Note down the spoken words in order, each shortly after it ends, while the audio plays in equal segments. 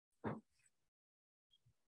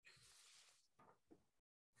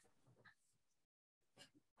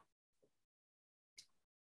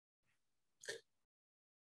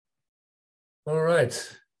All right.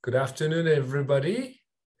 Good afternoon, everybody.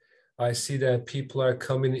 I see that people are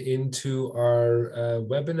coming into our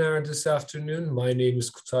webinar this afternoon. My name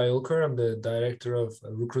is Kutay Ulkar. I'm the Director of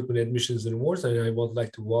Recruitment, Admissions and Awards, and I would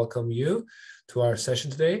like to welcome you to our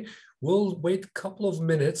session today. We'll wait a couple of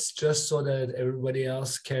minutes just so that everybody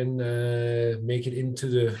else can make it into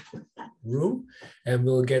the room, and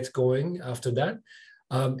we'll get going after that.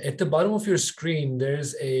 At the bottom of your screen,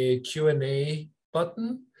 there's a Q&A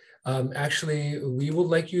button. Actually, we would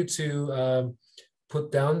like you to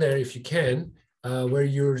put down there, if you can, where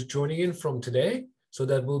you're joining in from today, so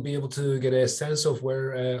that we'll be able to get a sense of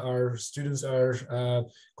where our students are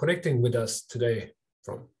connecting with us today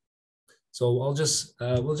from. So we'll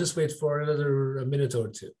just wait for another minute or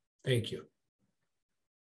two. Thank you.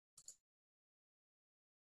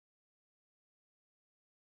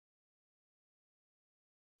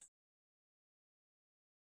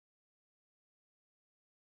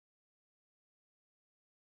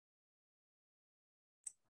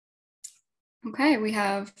 Okay, we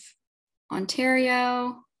have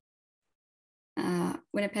Ontario,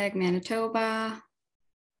 Winnipeg, Manitoba,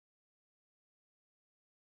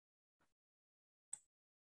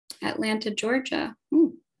 Atlanta, Georgia.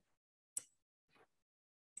 Ooh.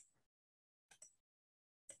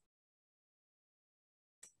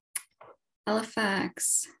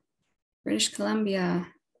 Halifax, British Columbia.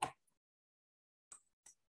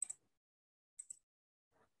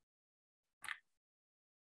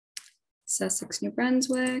 Sussex, New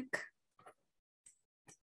Brunswick.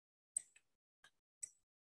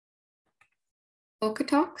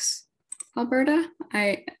 Okotoks, Alberta.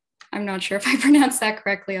 I'm not sure if I pronounced that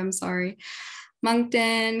correctly. I'm sorry.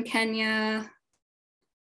 Moncton, Kenya.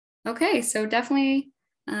 Okay, so definitely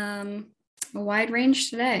a wide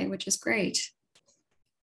range today, which is great.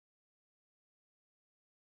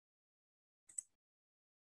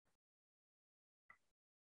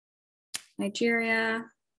 Nigeria.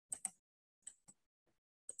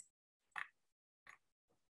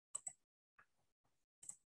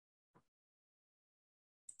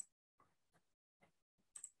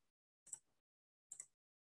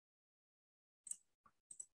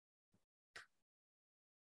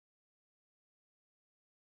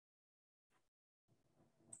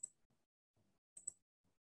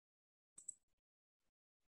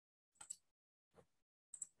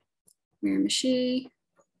 Miramichi.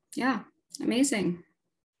 Yeah, amazing.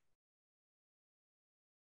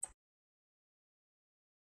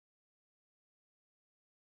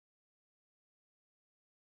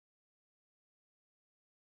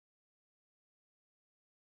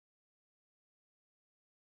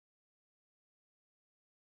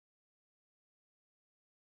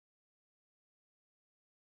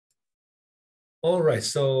 All right,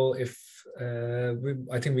 so if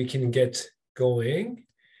I think we can get going.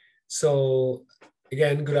 So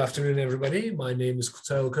again, good afternoon, everybody. My name is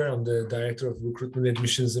Kutay Ulkar. I'm the Director of Recruitment,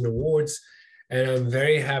 Admissions and Awards, and I'm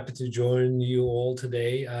very happy to join you all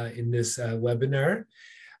today in this webinar.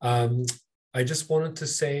 I just wanted to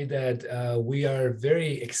say that we are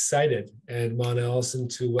very excited at Mount Allison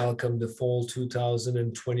to welcome the fall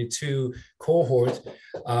 2022 cohort,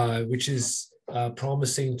 which is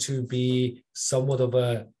promising to be somewhat of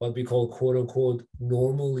a what we call quote unquote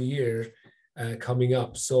normal year coming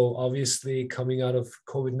up. So obviously coming out of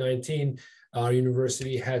COVID-19, our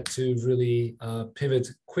university had to really pivot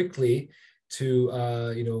quickly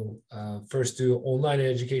to first do online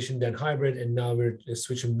education, then hybrid, and now we're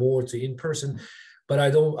switching more to in-person.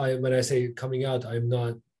 But when I say coming out,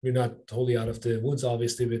 we're not totally out of the woods,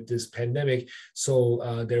 obviously, with this pandemic.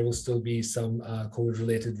 So there will still be some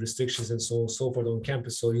COVID-related restrictions and so forth on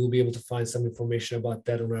campus. So you'll be able to find some information about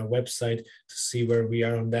that on our website to see where we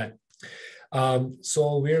are on that.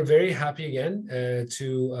 So we're very happy again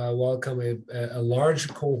to welcome a large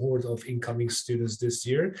cohort of incoming students this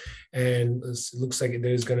year. And it looks like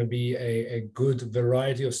there's going to be a good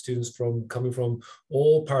variety of students coming from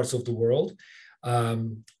all parts of the world.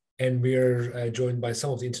 And we're joined by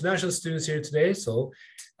some of the international students here today. So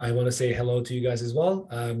I want to say hello to you guys as well.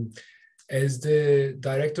 As the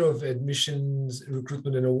Director of Admissions,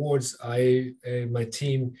 Recruitment and Awards, I and my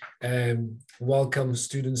team welcome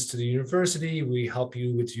students to the university. We help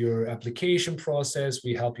you with your application process.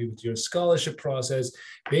 We help you with your scholarship process.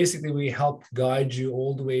 Basically, we help guide you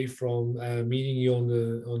all the way from meeting you on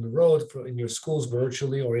the road in your schools,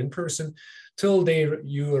 virtually or in person, till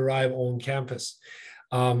you arrive on campus.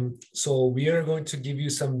 So we are going to give you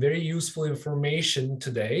some very useful information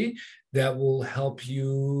today that will help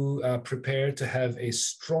you prepare to have a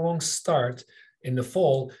strong start in the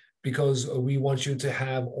fall, because we want you to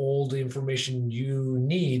have all the information you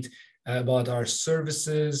need about our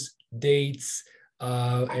services, dates,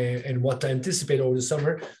 and what to anticipate over the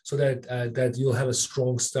summer, so that you'll have a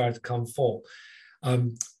strong start come fall.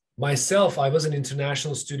 Myself, I was an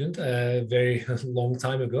international student a very long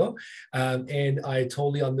time ago, and I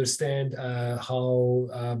totally understand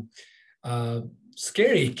how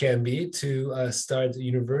scary it can be to start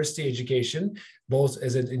university education, both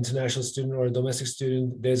as an international student or a domestic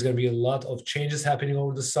student. There's going to be a lot of changes happening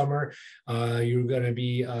over the summer. You're going to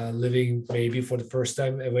be living maybe for the first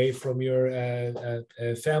time away from your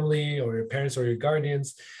family or your parents or your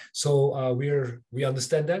guardians. So we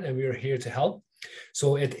understand that, and we are here to help.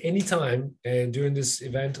 So at any time during this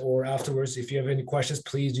event or afterwards, if you have any questions,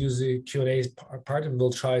 please use the Q&A part, and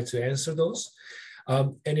we'll try to answer those.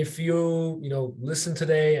 And if you listen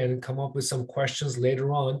today and come up with some questions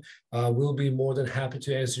later on, we'll be more than happy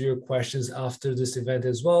to answer your questions after this event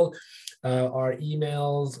as well. Our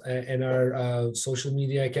emails and our social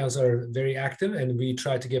media accounts are very active, and we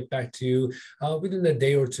try to get back to you within a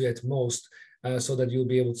day or two at most, so that you'll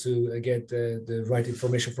be able to get the right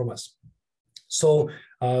information from us. So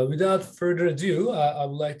without further ado, I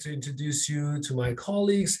would like to introduce you to my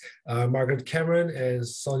colleagues, Margaret Cameron and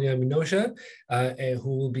Sonia Minosha, who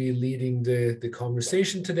will be leading the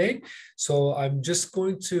conversation today. So I'm just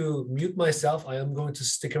going to mute myself. I am going to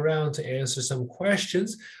stick around to answer some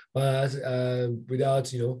questions, but without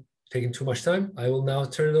taking too much time, I will now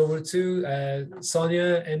turn it over to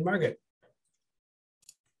Sonia and Margaret.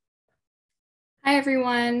 Hi,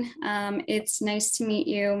 everyone. It's nice to meet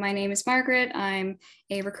you. My name is Margaret. I'm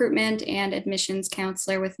a recruitment and admissions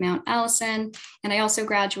counselor with Mount Allison, and I also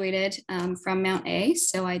graduated from Mount A.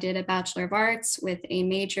 So I did a Bachelor of Arts with a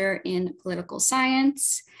major in political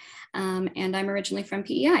science, and I'm originally from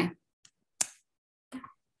PEI.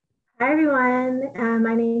 Hi, everyone.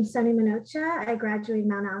 My name is Sonia Minosha. I graduated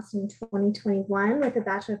Mount Allison in 2021 with a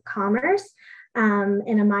Bachelor of Commerce and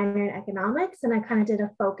a minor in economics, and I kind of did a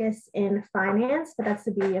focus in finance, but that's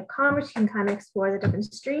the beauty of commerce. You can kind of explore the different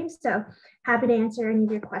streams. So happy to answer any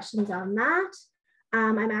of your questions on that.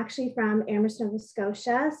 I'm actually from Amherst, Nova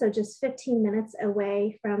Scotia, so just 15 minutes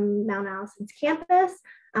away from Mount Allison's campus.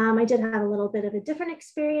 I did have a little bit of a different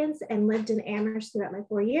experience and lived in Amherst throughout my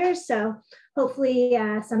 4 years. So hopefully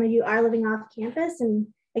some of you are living off campus. And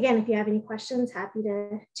again, if you have any questions, happy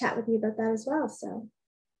to chat with you about that as well. So.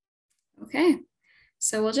 Okay,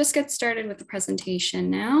 so we'll just get started with the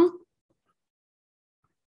presentation now.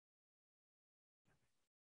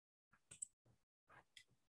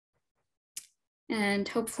 And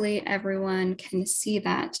hopefully everyone can see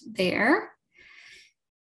that there.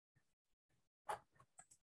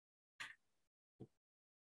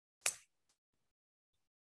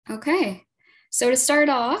 Okay, so to start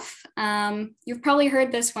off, you've probably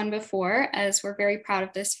heard this one before, as we're very proud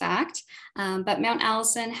of this fact, but Mount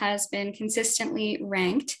Allison has been consistently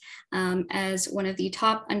ranked as one of the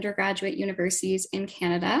top undergraduate universities in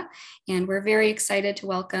Canada. And we're very excited to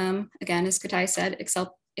welcome, again, as Kutai said,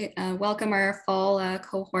 welcome our fall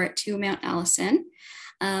cohort to Mount Allison.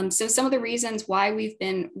 So some of the reasons why we've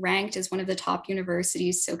been ranked as one of the top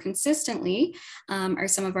universities so consistently are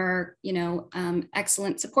some of our,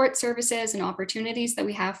 excellent support services and opportunities that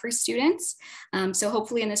we have for students. So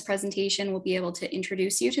hopefully in this presentation, we'll be able to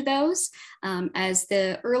introduce you to those. As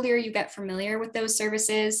the earlier you get familiar with those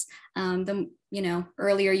services, the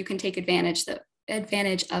earlier you can take advantage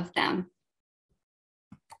of them.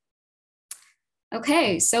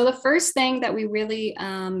 Okay, so the first thing that we really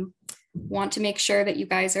want to make sure that you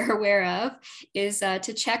guys are aware of is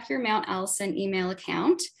to check your Mount Allison email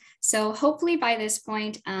account. So hopefully by this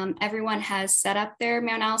point, everyone has set up their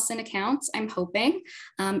Mount Allison accounts, I'm hoping.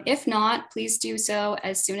 If not, please do so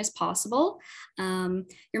as soon as possible.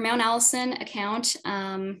 Your Mount Allison account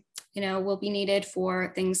will be needed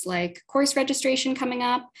for things like course registration coming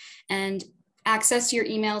up, and access to your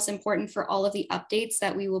email is important for all of the updates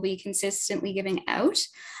that we will be consistently giving out.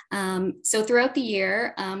 So throughout the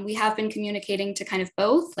year, we have been communicating to kind of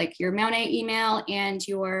both, like your Mount A email and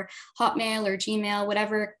your Hotmail or Gmail,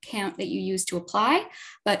 whatever account that you use to apply.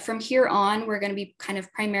 But from here on, we're going to be kind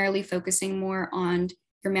of primarily focusing more on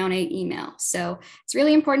your Mount A email. So it's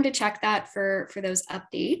really important to check that for those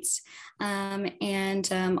updates. And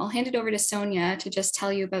I'll hand it over to Sonia to just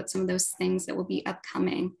tell you about some of those things that will be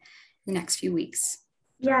upcoming the next few weeks.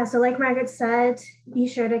 Yeah, so like Margaret said, be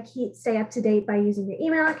sure to stay up to date by using your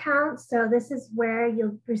email account. So this is where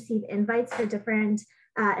you'll receive invites for different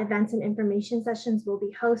events and information sessions we'll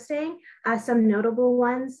be hosting. Some notable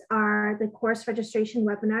ones are the course registration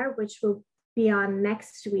webinar, which will be on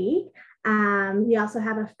next week. We also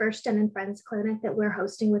have a First Gen and Friends clinic that we're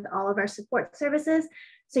hosting with all of our support services.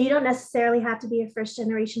 So you don't necessarily have to be a first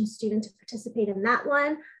generation student to participate in that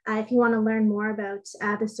one. If you want to learn more about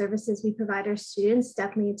the services we provide our students,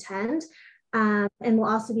 definitely attend. And we'll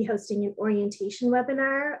also be hosting an orientation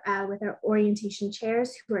webinar with our orientation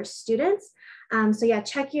chairs who are students. So yeah,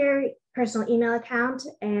 check your personal email account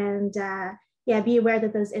and yeah, be aware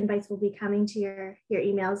that those invites will be coming to your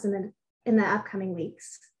emails in the upcoming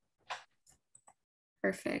weeks.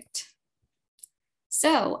 Perfect.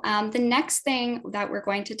 So the next thing that we're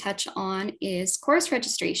going to touch on is course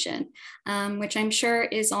registration, which I'm sure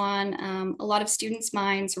is on a lot of students'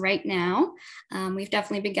 minds right now. We've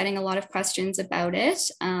definitely been getting a lot of questions about it.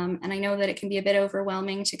 And I know that it can be a bit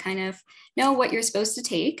overwhelming to kind of know what you're supposed to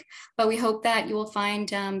take, but we hope that you will find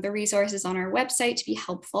the resources on our website to be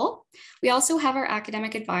helpful. We also have our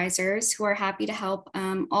academic advisors who are happy to help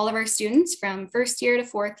all of our students from first year to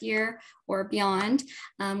fourth year or beyond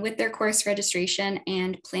with their course registration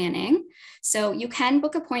and planning. So you can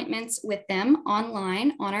book appointments with them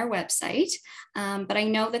online on our website, but I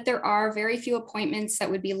know that there are very few appointments that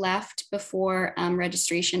would be left before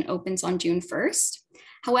registration opens on June 1st.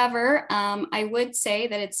 However, I would say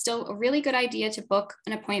that it's still a really good idea to book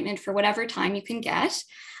an appointment for whatever time you can get,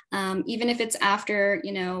 even if it's after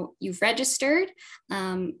you've registered.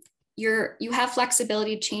 You have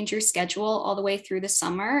flexibility to change your schedule all the way through the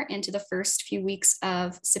summer into the first few weeks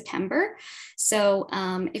of September. So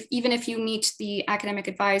even if you meet the academic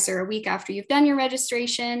advisor a week after you've done your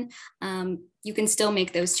registration, you can still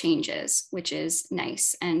make those changes, which is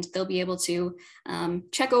nice. And they'll be able to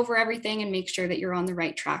check over everything and make sure that you're on the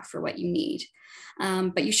right track for what you need.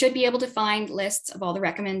 But you should be able to find lists of all the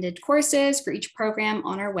recommended courses for each program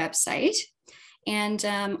on our website. And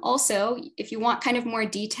also, if you want kind of more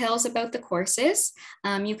details about the courses,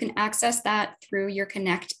 you can access that through your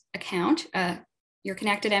Connect account, your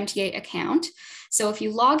Connected MTA account. So if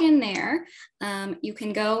you log in there, you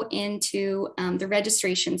can go into the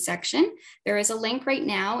registration section. There is a link right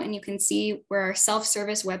now, and you can see where our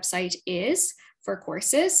self-service website is for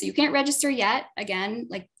courses. So you can't register yet. Again,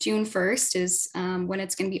 like June 1st is when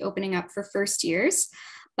it's going to be opening up for first years.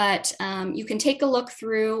 But you can take a look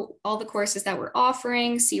through all the courses that we're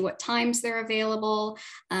offering, see what times they're available,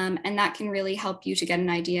 and that can really help you to get an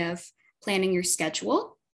idea of planning your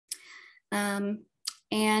schedule.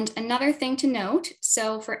 And another thing to note,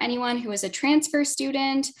 so for anyone who is a transfer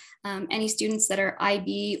student, any students that are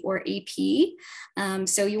IB or AP,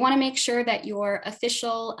 so you want to make sure that your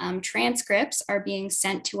official transcripts are being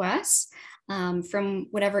sent to us from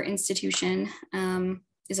whatever institution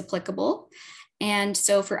is applicable. And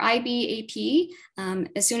so for IB, AP,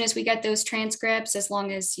 as soon as we get those transcripts, as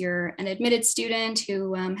long as you're an admitted student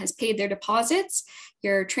who has paid their deposits,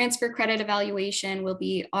 your transfer credit evaluation will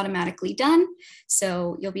be automatically done.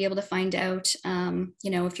 So you'll be able to find out,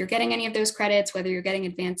 if you're getting any of those credits, whether you're getting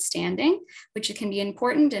advanced standing, which can be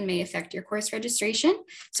important and may affect your course registration.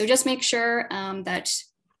 So just make sure that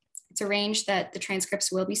it's arranged that the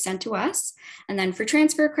transcripts will be sent to us. And then for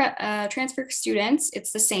transfer students,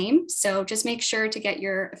 it's the same. So just make sure to get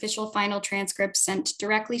your official final transcripts sent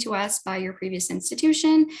directly to us by your previous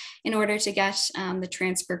institution in order to get the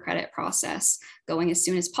transfer credit process going as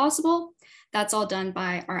soon as possible. That's all done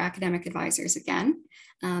by our academic advisors again,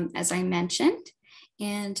 as I mentioned.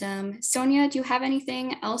 And Sonia, do you have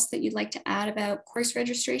anything else that you'd like to add about course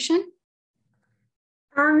registration?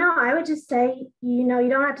 No, I would just say, you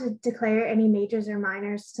don't have to declare any majors or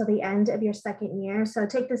minors till the end of your second year. So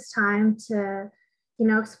take this time to,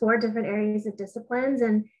 explore different areas of disciplines.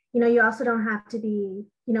 And, you also don't have to be,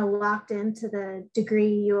 locked into the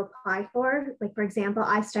degree you apply for. Like, for example,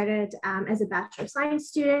 I started as a Bachelor of Science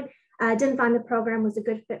student. Didn't find the program was a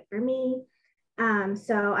good fit for me.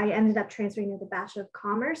 So I ended up transferring to the Bachelor of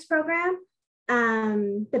Commerce program.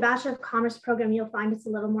 The Bachelor of Commerce program, you'll find it's a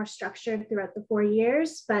little more structured throughout the 4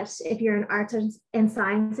 years, but if you're in arts and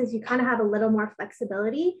sciences, you kind of have a little more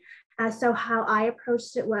flexibility. So how I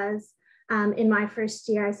approached it was in my first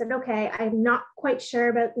year, I said, okay, I'm not quite sure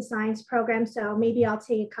about the science program, so maybe I'll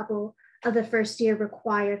take a couple of the first year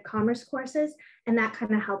required commerce courses. And that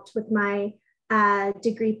kind of helped with my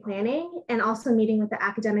degree planning and also meeting with the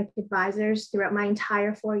academic advisors throughout my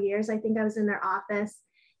entire 4 years. I think I was in their office,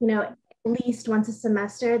 at least once a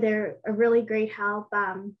semester. They're a really great help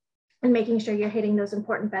in making sure you're hitting those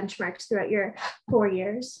important benchmarks throughout your 4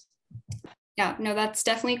 years. Yeah, no, that's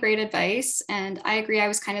definitely great advice. And I agree, I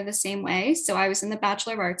was kind of the same way. So I was in the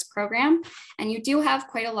Bachelor of Arts program, and you do have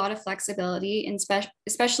quite a lot of flexibility,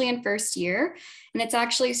 especially in first year. And it's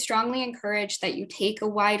actually strongly encouraged that you take a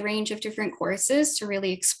wide range of different courses to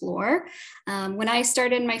really explore. When I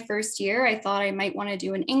started my first year, I thought I might want to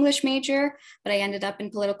do an English major, but I ended up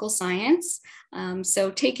in political science.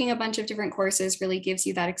 So taking a bunch of different courses really gives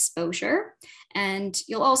you that exposure. And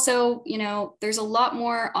you'll also, there's a lot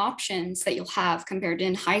more options that you'll have compared to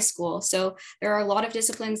in high school. So there are a lot of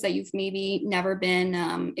disciplines that you've maybe never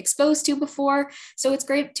been exposed to before. So it's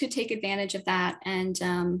great to take advantage of that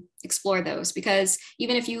and explore those, because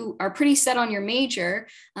even if you are pretty set on your major,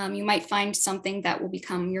 you might find something that will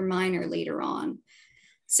become your minor later on.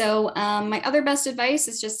 So my other best advice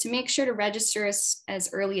is just to make sure to register as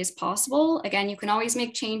early as possible. Again, you can always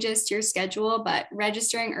make changes to your schedule, but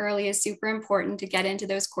registering early is super important to get into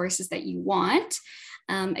those courses that you want.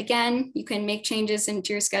 Again, you can make changes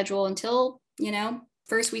into your schedule until,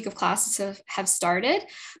 first week of classes have started,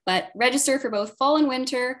 but register for both fall and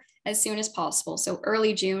winter as soon as possible. So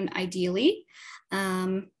early June, ideally.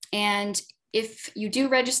 And if you do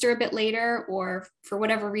register a bit later, or for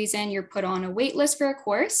whatever reason you're put on a wait list for a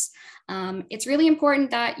course, it's really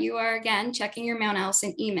important that you are, again, checking your Mount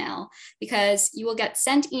Allison email, because you will get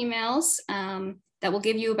sent emails that will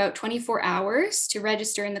give you about 24 hours to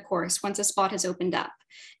register in the course once a spot has opened up.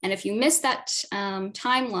 And if you miss that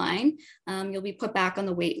timeline, you'll be put back on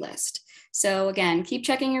the wait list. So again, keep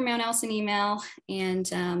checking your Mount Allison email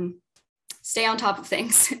and stay on top of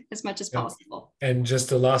things as much as possible. And just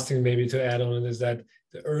the last thing maybe to add on is that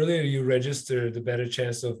the earlier you register, the better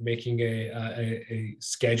chance of making a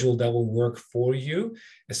schedule that will work for you.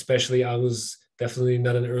 Especially, I was definitely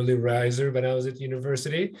not an early riser when I was at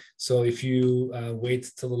university. So if you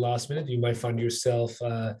wait till the last minute, you might find yourself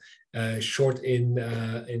short in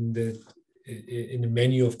the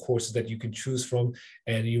menu of courses that you can choose from,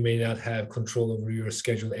 and you may not have control over your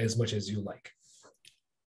schedule as much as you like.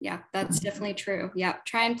 Yeah, that's definitely true. Yeah,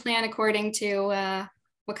 try and plan according to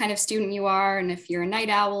what kind of student you are, and if you're a night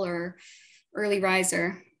owl or early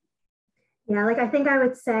riser. Yeah, I think I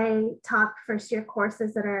would say top first year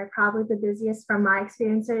courses that are probably the busiest from my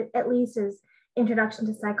experience, at least, is Introduction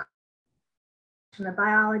to Psychology,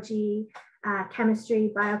 biology,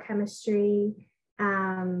 chemistry, biochemistry.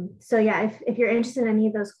 So yeah, if you're interested in any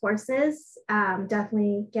of those courses,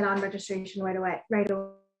 definitely get on registration right away.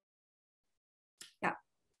 Yeah,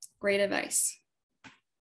 great advice.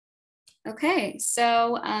 Okay,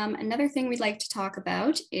 so another thing we'd like to talk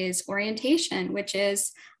about is orientation, which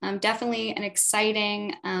is definitely an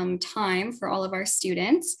exciting time for all of our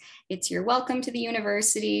students. It's your welcome to the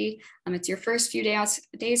university. It's your first few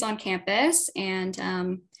days on campus,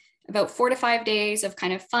 and about 4 to 5 days of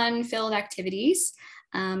kind of fun-filled activities.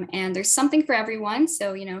 And there's something for everyone.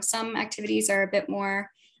 So, some activities are a bit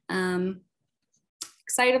more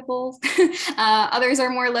excitable. Others are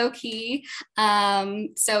more low key.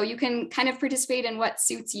 So you can kind of participate in what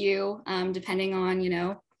suits you, depending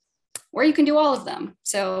on, or you can do all of them.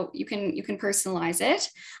 So you can personalize it.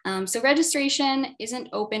 So registration isn't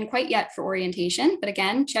open quite yet for orientation, but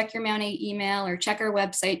again, check your Mount A email or check our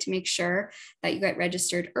website to make sure that you get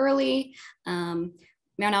registered early.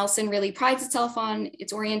 Mount Allison really prides itself on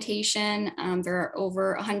its orientation. There are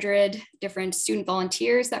over 100 different student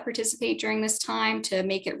volunteers that participate during this time to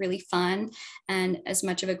make it really fun and as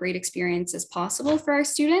much of a great experience as possible for our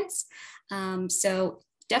students. So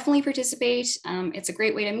definitely participate. It's a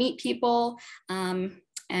great way to meet people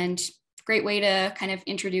and great way to kind of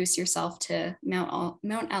introduce yourself to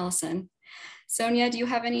Mount Allison. Sonia, do you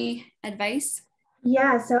have any advice?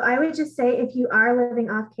 Yeah, so I would just say if you are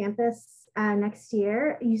living off campus next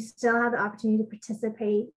year, you still have the opportunity to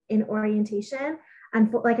participate in orientation.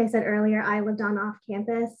 And like I said earlier, I lived on off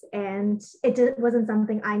campus, and it wasn't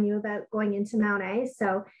something I knew about going into Mount A.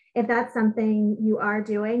 So if that's something you are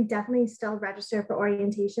doing, definitely still register for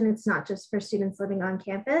orientation. It's not just for students living on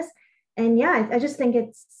campus. And yeah, I just think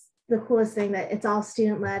it's the coolest thing that it's all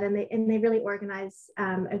student led, and they really organize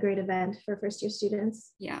a great event for first year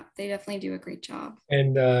students. Yeah, they definitely do a great job.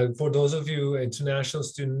 And for those of you international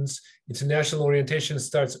students, international orientation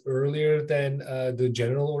starts earlier than the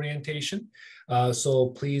general orientation.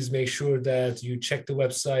 So please make sure that you check the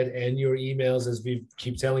website and your emails. As we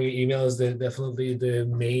keep telling you, emails are definitely the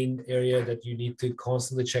main area that you need to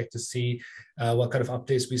constantly check to see what kind of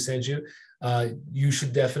updates we send you. You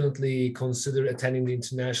should definitely consider attending the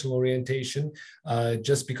international orientation,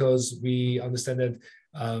 just because we understand that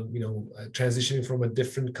transitioning from a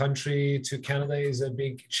different country to Canada is a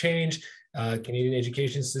big change. Canadian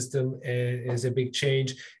education system is a big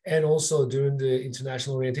change. And also during the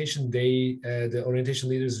international orientation, the orientation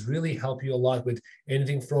leaders really help you a lot with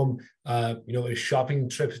anything from a shopping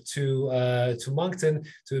trip to Moncton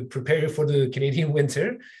to prepare you for the Canadian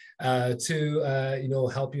winter, to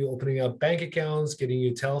help you opening up bank accounts, getting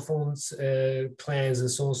you telephones plans, and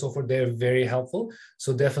so on and so forth. They're very helpful.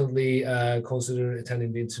 So definitely consider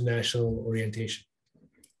attending the international orientation.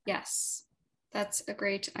 Yes, that's a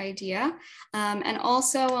great idea. And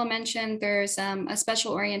also I'll mention there's a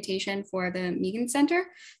special orientation for the Megan Center.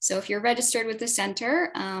 So if you're registered with the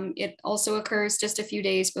center, it also occurs just a few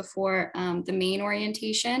days before the main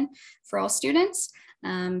orientation for all students.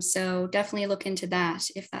 So definitely look into that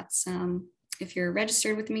if you're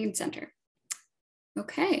registered with the Megan Center.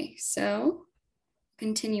 Okay, so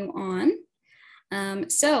continue on.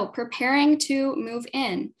 So preparing to move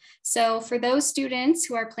in. So for those students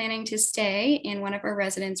who are planning to stay in one of our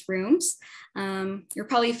residence rooms, you're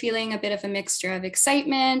probably feeling a bit of a mixture of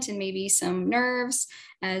excitement and maybe some nerves,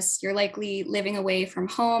 as you're likely living away from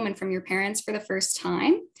home and from your parents for the first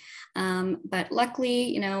time. But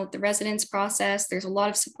luckily, the residence process, there's a lot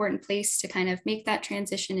of support in place to kind of make that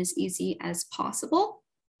transition as easy as possible.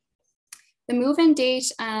 The move-in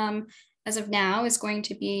date, as of now, is going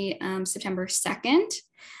to be September 2nd.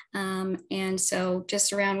 And so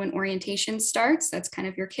just around when orientation starts, that's kind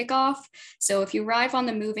of your kickoff. So if you arrive on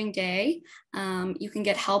the moving day, you can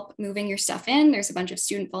get help moving your stuff in. There's a bunch of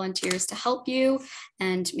student volunteers to help you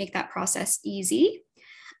and make that process easy.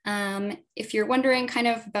 If you're wondering kind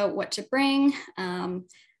of about what to bring,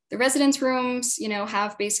 the residence rooms,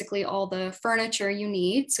 have basically all the furniture you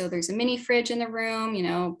need. So there's a mini fridge in the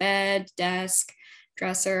room, bed, desk,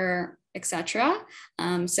 dresser, etc.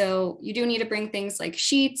 So you do need to bring things like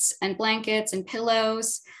sheets and blankets and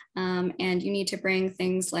pillows, and you need to bring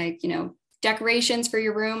things like, decorations for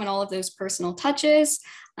your room and all of those personal touches.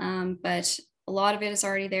 But a lot of it is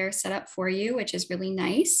already there set up for you, which is really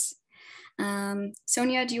nice.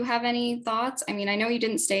 Sonia, do you have any thoughts? I mean, I know you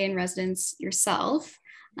didn't stay in residence yourself,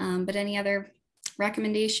 but any other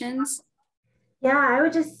recommendations? Yeah, I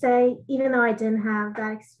would just say, even though I didn't have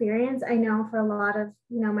that experience, I know for a lot of,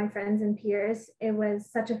 my friends and peers, it was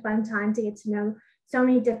such a fun time to get to know so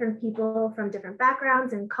many different people from different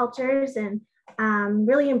backgrounds and cultures, and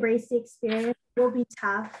really embrace the experience. It will be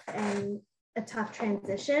tough and a tough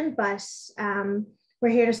transition, but we're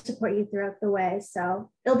here to support you throughout the way. So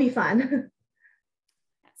it'll be fun.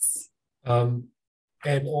 Yes.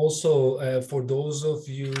 And also for those of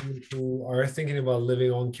you who are thinking about living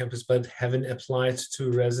on campus but haven't applied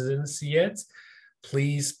to residence yet,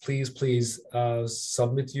 please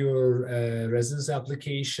submit your residence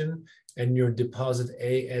application and your deposit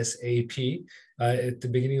ASAP. At the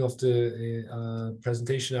beginning of the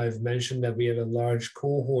presentation, I've mentioned that we have a large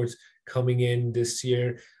cohort coming in this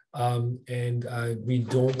year. And we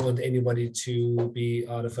don't want anybody to be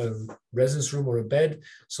out of a residence room or a bed.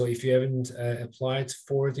 So if you haven't applied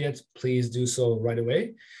for it yet, please do so right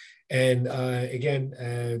away. And again,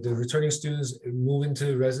 the returning students move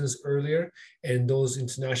into residence earlier, and those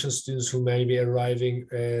international students who may be arriving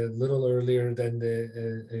a little earlier than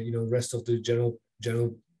the rest of the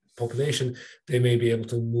general population, they may be able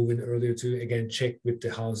to move in earlier too. Again, check with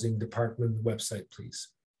the housing department website, please.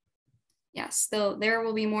 Yes, so there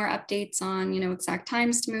will be more updates on, exact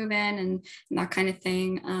times to move in and that kind of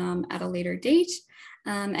thing at a later date.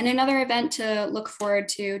 And another event to look forward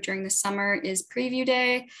to during the summer is Preview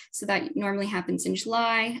Day. So that normally happens in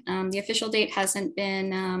July. The official date hasn't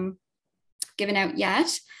been given out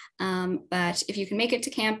yet. But if you can make it to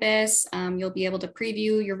campus, you'll be able to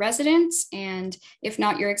preview your residence, and if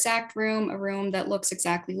not your exact room, a room that looks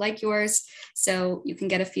exactly like yours. So you can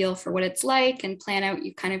get a feel for what it's like and plan out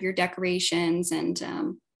your decorations and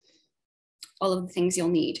all of the things you'll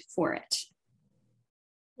need for it.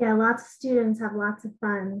 Yeah, lots of students have lots of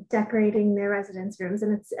fun decorating their residence rooms,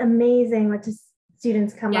 and it's amazing what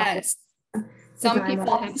students come up with. Some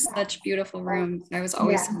people have such beautiful rooms. I was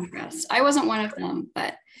always so impressed. I wasn't one of them,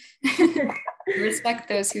 but respect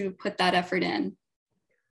those who put that effort in.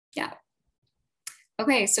 Yeah.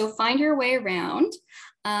 Okay, so find your way around.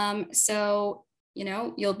 So,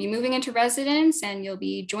 you'll be moving into residence and you'll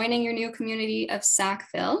be joining your new community of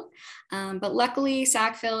Sackville. But luckily,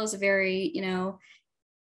 Sackville is a very,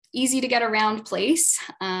 easy to get around place.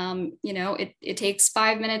 It takes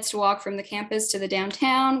 5 minutes to walk from the campus to the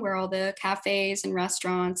downtown where all the cafes and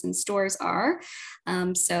restaurants and stores are.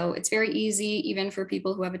 So it's very easy, even for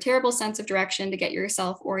people who have a terrible sense of direction, to get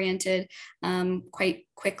yourself oriented quite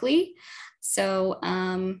quickly. So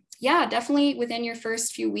yeah, definitely within your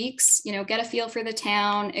first few weeks, you know, get a feel for the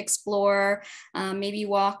town, explore, maybe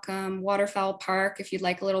walk Waterfowl Park if you'd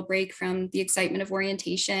like a little break from the excitement of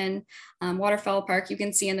orientation. Waterfowl Park, you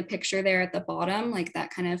can see in the picture there at the bottom, like that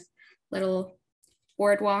kind of little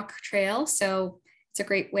boardwalk trail. So it's a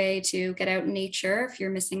great way to get out in nature if you're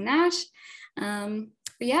missing that.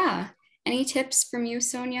 But yeah, any tips from you,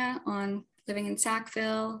 Sonia, on living in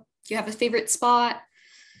Sackville? Do you have a favorite spot?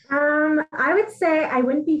 I would say I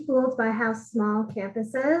wouldn't be fooled by how small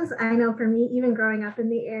campus is. I know for me, even growing up in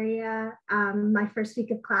the area, my first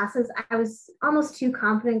week of classes, I was almost too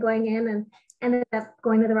confident going in and ended up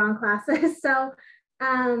going to the wrong classes. So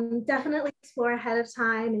definitely explore ahead of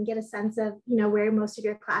time and get a sense of, you know, where most of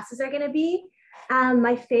your classes are going to be.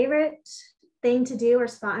 My favorite thing to do or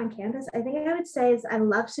spot on campus, I think I would say, is I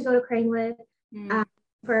love to go to Cranewood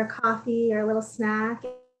for a coffee or a little snack.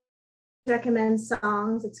 Recommend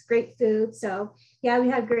songs. It's great food. So yeah, we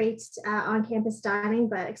have great on-campus dining,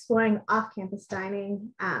 but exploring off-campus dining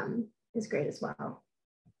is great as well.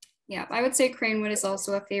 Yeah, I would say Cranewood is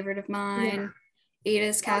also a favorite of mine. Yeah.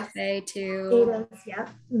 Ada's Cafe too. Ada's, yeah.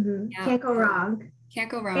 Mm-hmm. Yeah. Can't go wrong.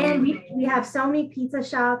 Can't go wrong. And we have so many pizza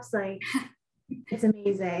shops. Like it's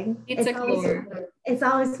amazing. It's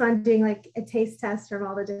always fun doing like a taste test from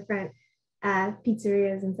all the different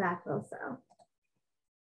pizzerias in Sackville. So.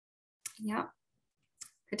 Yeah.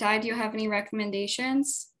 Katai, do you have any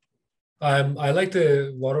recommendations? I like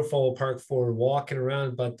the Waterfowl Park for walking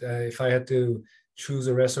around, but if I had to choose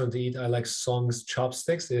a restaurant to eat, I like Song's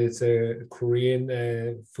Chopsticks. It's a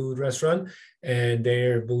Korean food restaurant, and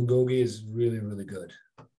their bulgogi is really, really good.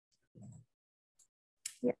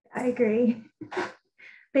 Yeah, I agree.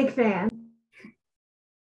 Big fan.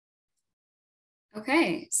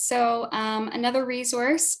 Okay, so another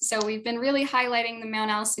resource. So we've been really highlighting the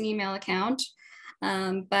Mount Allison email account,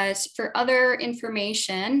 but for other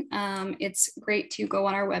information, it's great to go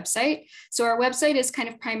on our website. So our website is kind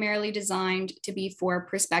of primarily designed to be for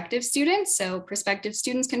prospective students. So prospective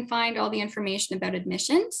students can find all the information about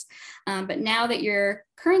admissions. But now that you're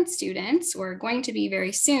current students, or going to be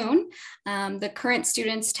very soon, the current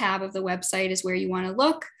students tab of the website is where you want to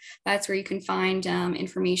look. That's where you can find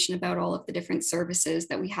information about all of the different services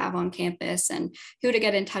that we have on campus and who to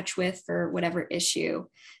get in touch with for whatever issue.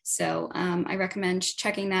 So I recommend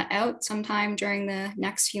checking that out sometime during the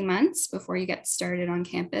next few months before you get started on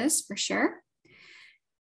campus, for sure.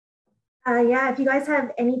 Yeah, if you guys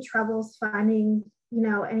have any troubles finding, you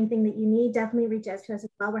know, anything that you need, definitely reach out to us as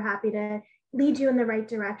well. We're happy to lead you in the right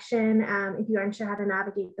direction if you aren't sure how to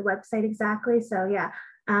navigate the website exactly. So yeah,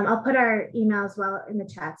 I'll put our email as well in the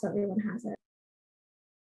chat so everyone has it.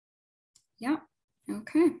 Yeah,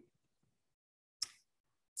 okay.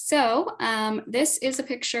 So this is a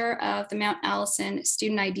picture of the Mount Allison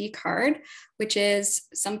student ID card, which is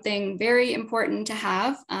something very important to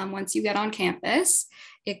have once you get on campus.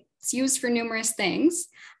 It's used for numerous things.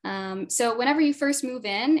 So whenever you first move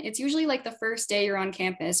in, it's usually like the first day you're on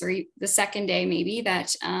campus, or the second day maybe,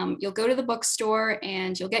 that you'll go to the bookstore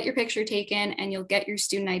and you'll get your picture taken and you'll get your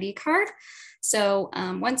student ID card. So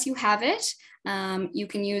once you have it, you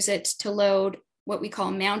can use it to load what we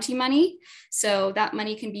call Mountie money. So that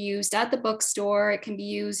money can be used at the bookstore. It can be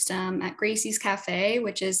used at Gracie's Cafe,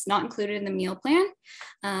 which is not included in the meal plan.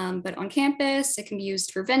 But on campus, it can be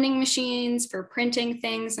used for vending machines, for printing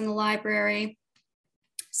things in the library.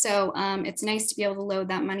 So it's nice to be able to load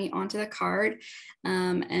that money onto the card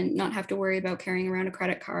and not have to worry about carrying around a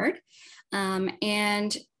credit card.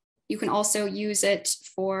 And you can also use it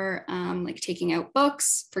for like taking out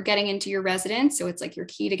books, for getting into your residence. So it's like your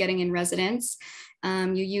key to getting in residence.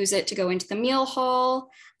 You use it to go into the meal hall,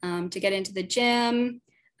 to get into the gym.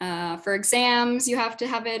 For exams, you have to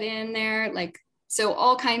have it in there, like, so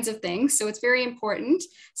all kinds of things. So it's very important.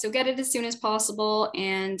 So get it as soon as possible.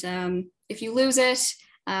 And if you lose it,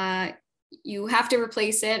 you have to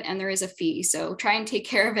replace it, and there is a fee. So try and take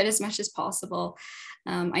care of it as much as possible.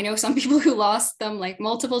 I know some people who lost them like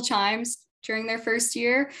multiple times during their first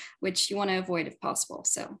year, which you want to avoid if possible.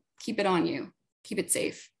 So keep it on you, keep it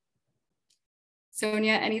safe.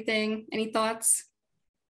 Sonia, any thoughts?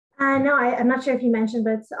 No, I'm not sure if you mentioned,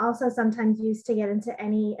 but it's also sometimes used to get into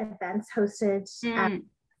any events hosted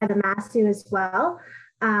at the MASU as well.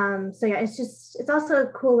 So yeah, it's also a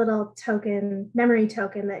cool little memory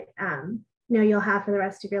token that you know, you'll have for the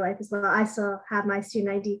rest of your life as well. I still have my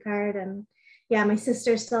student ID card, and yeah, my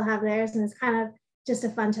sisters still have theirs, and it's kind of just a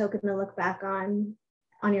fun token to look back on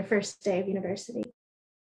your first day of university.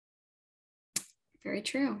 Very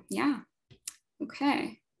true. Yeah.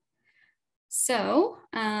 Okay. So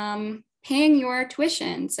paying your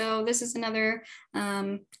tuition. So this is another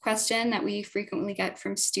question that we frequently get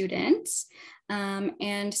from students.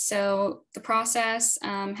 And so the process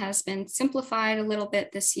has been simplified a little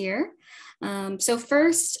bit this year. So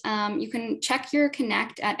first, you can check your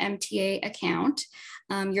Connect at MTA account.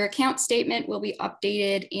 Your account statement will be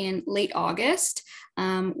updated in late August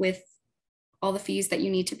with all the fees that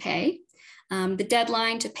you need to pay. The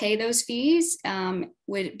deadline to pay those fees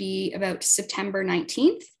would be about September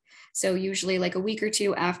 19th. So usually like a week or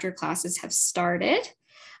two after classes have started.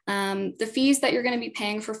 The fees that you're going to be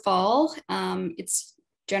paying for fall, it's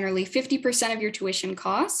generally 50% of your tuition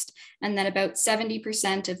cost, and then about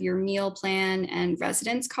 70% of your meal plan and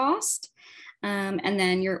residence cost, and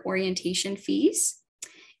then your orientation fees.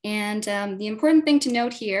 And the important thing to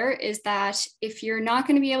note here is that if you're not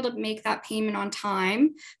going to be able to make that payment on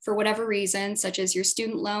time for whatever reason, such as your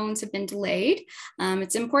student loans have been delayed,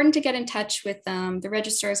 it's important to get in touch with the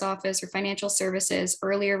registrar's office or financial services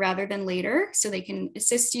earlier rather than later, so they can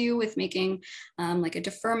assist you with making like a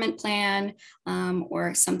deferment plan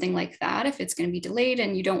or something like that if it's going to be delayed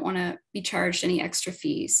and you don't want to be charged any extra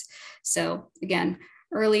fees. So again,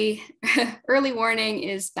 early warning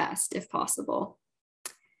is best if possible.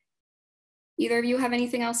 Either of you have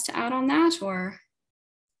anything else to add on that, or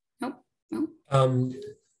nope? No.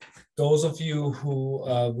 Those of you who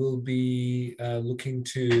will be looking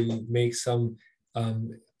to make some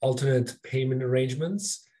alternate payment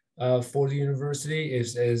arrangements for the university,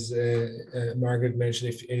 as Margaret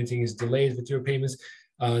mentioned, if anything is delayed with your payments,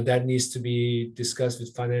 that needs to be discussed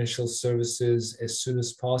with financial services as soon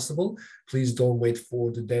as possible. Please don't wait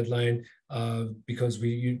for the deadline because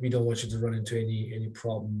we don't want you to run into any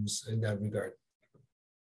problems in that regard.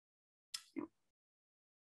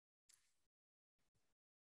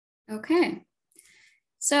 Okay.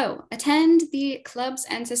 So attend the Clubs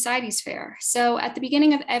and Societies Fair. So at the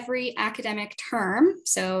beginning of every academic term,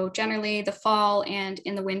 so generally the fall and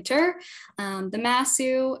in the winter, the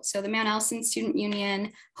MASU, so the Mount Allison Student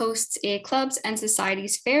Union, hosts a Clubs and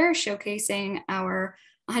Societies Fair showcasing our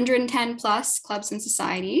 110 plus clubs and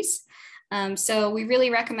societies. So we really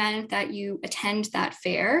recommend that you attend that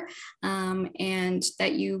fair and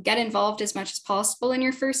that you get involved as much as possible in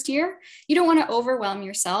your first year. You don't want to overwhelm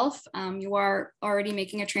yourself. You are already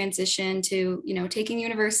making a transition to, taking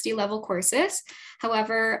university level courses.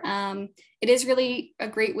 However, it is really a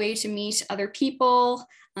great way to meet other people,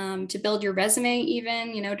 to build your resume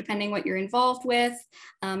even, depending what you're involved with,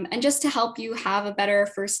 and just to help you have a better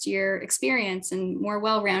first year experience and more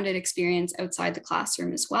well-rounded experience outside the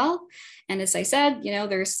classroom as well. And as I said,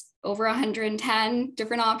 there's over 110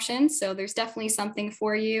 different options. So there's definitely something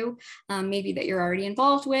for you, maybe that you're already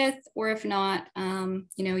involved with, or if not,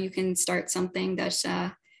 you can start something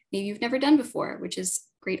that maybe you've never done before, which is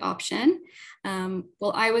a great option.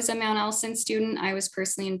 Well, I was a Mount Allison student. I was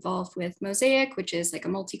personally involved with Mosaic, which is like a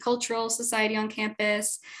multicultural society on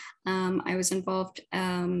campus. I was involved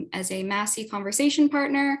as a Massey conversation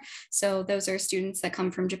partner. So those are students that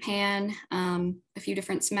come from Japan, a few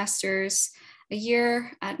different semesters a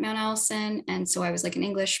year at Mount Allison. And so I was like an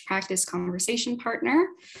English practice conversation partner.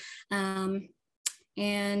 And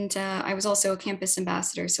I was also a campus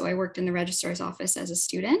ambassador. So I worked in the registrar's office as a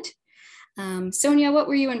student. Sonia, what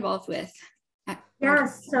were you involved with? Yeah,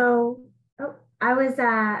 so I was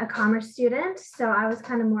a commerce student, so I was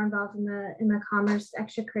kind of more involved in the commerce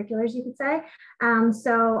extracurriculars, you could say.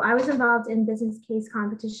 So I was involved in business case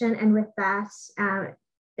competition, and with that,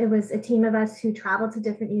 it was a team of us who traveled to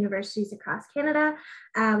different universities across Canada.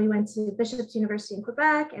 We went to Bishop's University in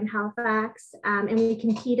Quebec and Halifax, and we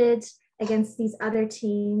competed against these other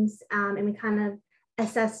teams, and we kind of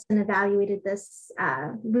assessed and evaluated this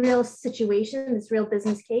real situation, this real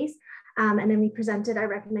business case. And then we presented our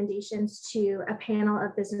recommendations to a panel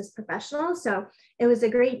of business professionals. So it was a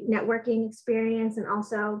great networking experience and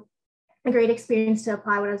also a great experience to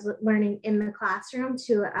apply what I was learning in the classroom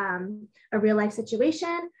to a real life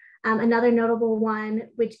situation. Another notable one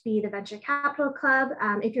would be the Venture Capital Club.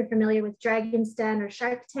 If you're familiar with Dragon's Den or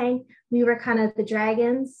Shark Tank, we were kind of the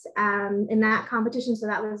dragons in that competition. So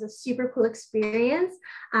that was a super cool experience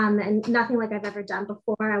and nothing like I've ever done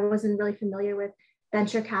before. I wasn't really familiar with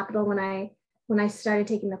venture capital when I started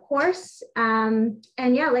taking the course. And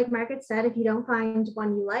yeah, like Margaret said, if you don't find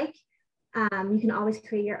one you like, you can always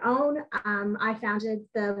create your own. I founded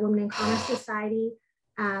the Women in Commerce Society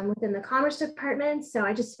within the commerce department. So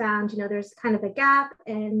I just found, there's kind of a gap,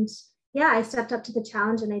 and yeah, I stepped up to the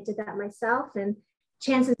challenge and I did that myself. And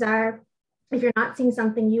chances are, if you're not seeing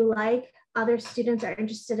something you like, other students are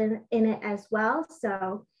interested in it as well.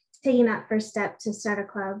 So taking that first step to start a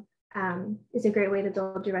club is a great way to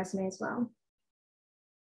build your resume as well.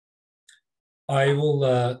 I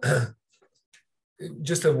will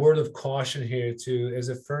just a word of caution here too. As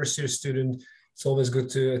a first year student, it's always good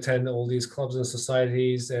to attend all these clubs and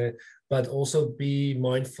societies, but also be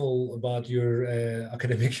mindful about your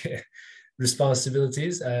academic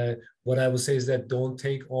responsibilities. What I would say is that don't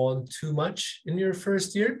take on too much in your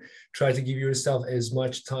first year. Try to give yourself as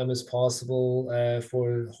much time as possible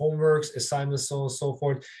for homeworks, assignments, so on and so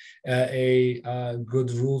forth. A good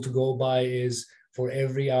rule to go by is for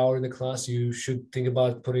every hour in the class, you should think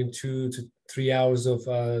about putting 2 to 3 hours of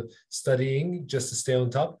studying just to stay on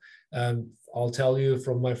top. I'll tell you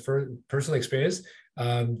from my personal experience,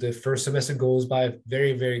 the first semester goes by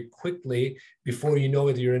very, very quickly. Before you know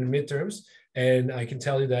it, you're in midterms. And I can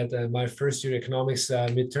tell you that my first year economics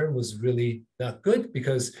midterm was really not good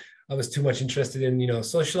because I was too much interested in,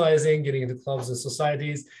 socializing, getting into clubs and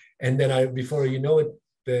societies. And then before you know it,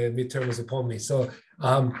 the midterm was upon me. So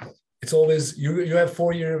it's always, you have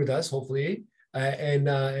 4 years with us, hopefully.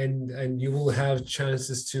 And you will have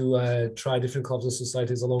chances to try different clubs and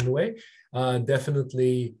societies along the way.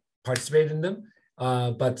 Definitely participate in them,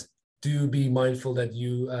 but do be mindful that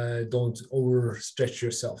you don't overstretch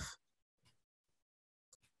yourself.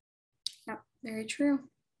 Yeah, very true.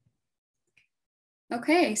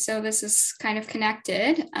 Okay, so this is kind of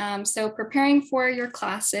connected. So preparing for your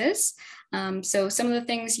classes. So some of the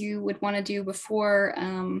things you would want to do before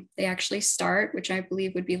they actually start, which I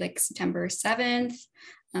believe would be like September 7th,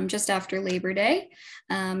 just after Labor Day.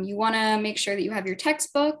 You want to make sure that you have your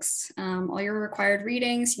textbooks, all your required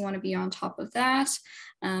readings. You want to be on top of that.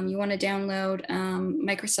 You want to download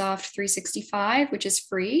Microsoft 365, which is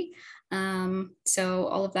free. So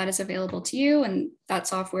all of that is available to you, and that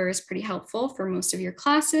software is pretty helpful for most of your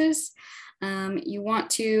classes. You want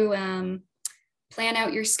to plan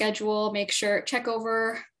out your schedule, check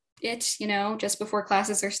over it, just before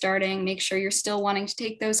classes are starting, make sure you're still wanting to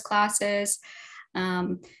take those classes.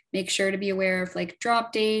 Make sure to be aware of like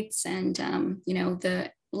drop dates and,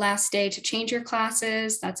 the last day to change your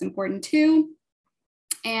classes. That's important too.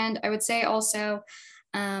 And I would say also,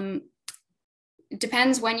 it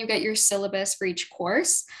depends when you get your syllabus for each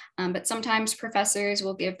course, but sometimes professors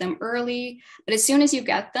will give them early. But as soon as you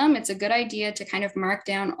get them, it's a good idea to kind of mark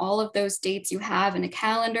down all of those dates you have in a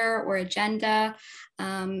calendar or agenda,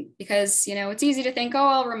 because, it's easy to think, oh,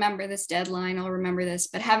 I'll remember this deadline, I'll remember this,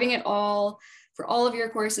 but having it all for all of your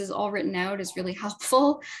courses all written out is really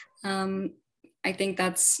helpful. I think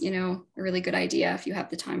that's, a really good idea if you have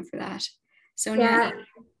the time for that. So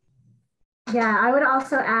Yeah, I would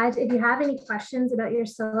also add, if you have any questions about your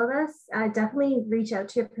syllabus, definitely reach out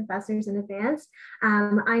to your professors in advance.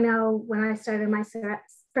 I know when I started my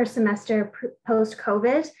first semester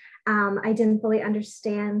post-COVID, I didn't fully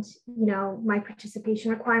understand, my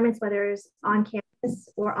participation requirements, whether it was on campus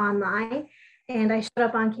or online. And I showed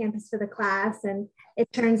up on campus for the class, and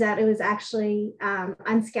it turns out it was actually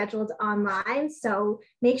unscheduled online. So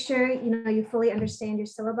make sure, you fully understand your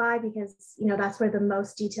syllabi, because, that's where the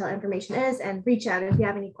most detailed information is, and reach out if you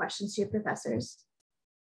have any questions to your professors.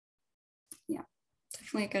 Yeah,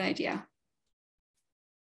 definitely a good idea.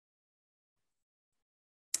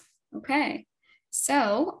 Okay.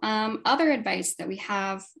 So other advice that we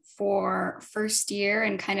have for first year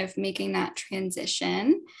and kind of making that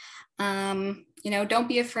transition, don't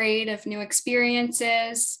be afraid of new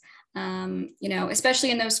experiences,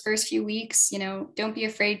 especially in those first few weeks, don't be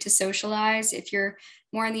afraid to socialize. If you're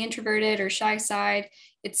more on the introverted or shy side,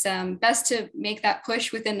 it's best to make that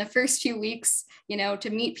push within the first few weeks, to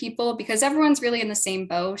meet people, because everyone's really in the same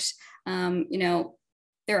boat.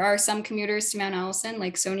 There are some commuters to Mount Allison,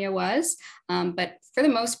 like Sonia was, but for the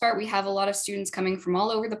most part, we have a lot of students coming from all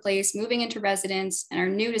over the place, moving into residence, and are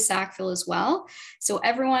new to Sackville as well. So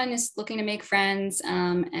everyone is looking to make friends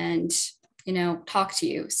and, talk to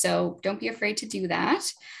you. So don't be afraid to do that.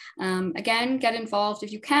 Again, get involved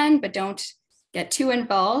if you can, but don't get too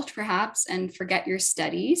involved perhaps and forget your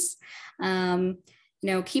studies.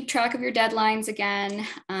 Keep track of your deadlines again.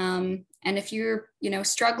 And if you're,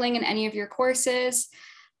 struggling in any of your courses,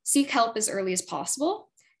 seek help as early as possible.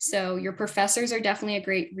 So your professors are definitely a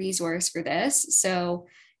great resource for this. So,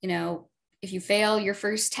 if you fail your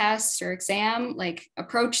first test or exam,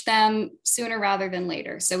 approach them sooner rather than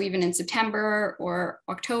later. So even in September or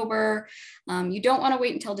October, you don't want to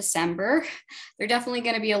wait until December. They're definitely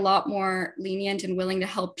going to be a lot more lenient and willing to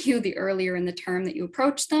help you the earlier in the term that you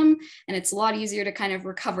approach them. And it's a lot easier to kind of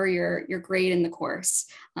recover your grade in the course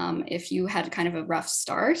if you had kind of a rough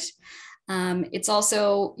start. It's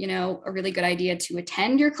also, a really good idea to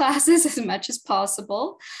attend your classes as much as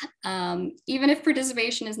possible. Even if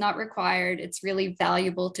participation is not required, it's really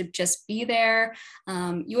valuable to just be there.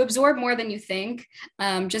 You absorb more than you think.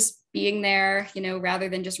 Just being there, rather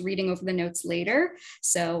than just reading over the notes later.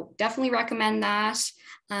 So definitely recommend that.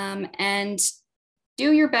 And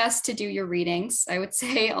do your best to do your readings, I would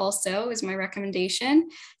say, also is my recommendation.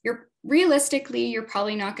 Realistically, you're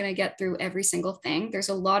probably not going to get through every single thing. There's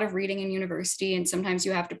a lot of reading in university, and sometimes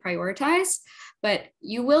you have to prioritize, but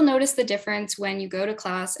you will notice the difference when you go to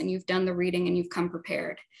class and you've done the reading and you've come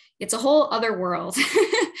prepared. It's a whole other world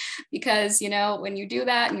because, when you do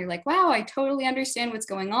that and you're like, wow, I totally understand what's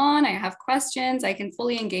going on. I have questions, I can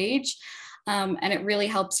fully engage. And it really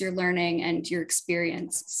helps your learning and your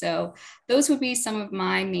experience. So those would be some of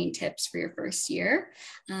my main tips for your first year.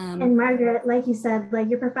 And Margaret, like you said, like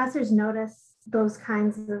your professors notice those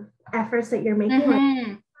kinds of efforts that you're making,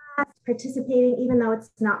 like participating, even though it's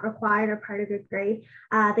not required or part of your grade.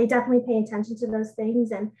 They definitely pay attention to those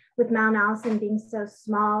things. And with Mount Allison being so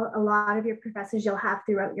small, a lot of your professors you'll have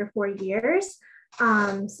throughout your 4 years.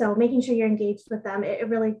 So making sure you're engaged with them, it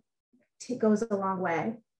really goes a long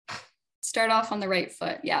way. Start off on the right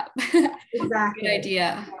foot. Yeah. Exactly. Good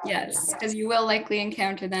idea. Yes. Because you will likely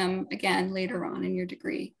encounter them again later on in your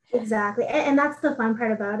degree. Exactly. And that's the fun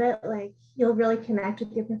part about it. Like you'll really connect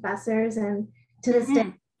with your professors, and to this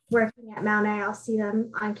day, working at Mount A, I'll see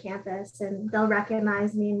them on campus and they'll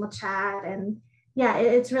recognize me and we'll chat. And yeah,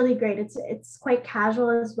 it's really great. It's quite casual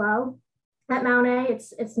as well. At Mount A,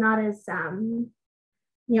 it's not as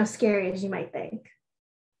scary as you might think.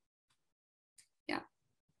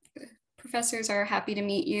 Professors are happy to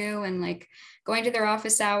meet you, and like going to their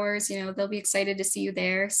office hours, they'll be excited to see you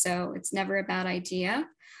there. So it's never a bad idea.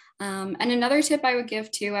 And another tip I would give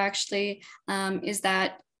too, actually, is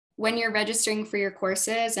that when you're registering for your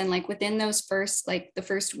courses and like within those the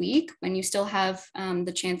first week, when you still have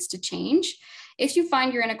the chance to change, if you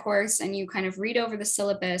find you're in a course and you kind of read over the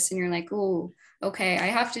syllabus and you're like, oh, okay, I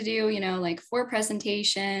have to do, like 4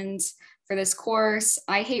 presentations for this course.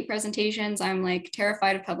 I hate presentations. I'm like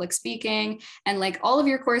terrified of public speaking, and like all of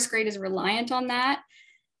your course grade is reliant on that.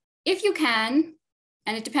 If you can,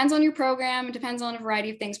 and it depends on your program, it depends on a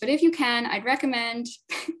variety of things, but if you can, I'd recommend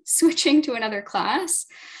switching to another class.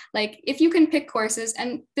 Like if you can pick courses,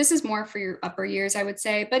 and this is more for your upper years, I would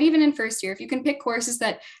say, but even in first year, if you can pick courses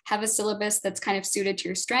that have a syllabus that's kind of suited to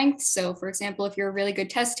your strengths. So for example, if you're a really good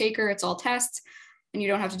test taker, it's all tests and you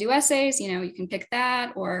don't have to do essays, you can pick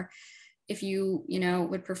that. Or if you,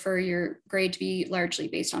 would prefer your grade to be largely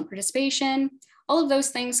based on participation, all of those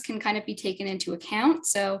things can kind of be taken into account.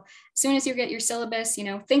 So as soon as you get your syllabus,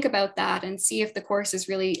 think about that and see if the course is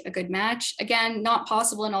really a good match. Again, not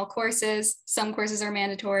possible in all courses. Some courses are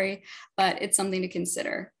mandatory, but it's something to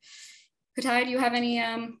consider. Kutai, do you have any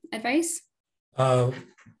advice?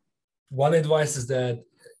 One advice is that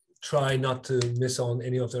try not to miss on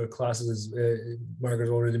any of their classes, as Margaret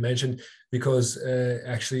already mentioned, because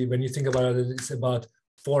actually when you think about it, it's about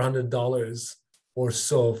 $400 or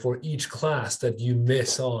so for each class that you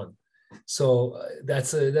miss on. So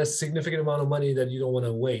that's a significant amount of money that you don't want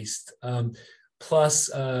to waste.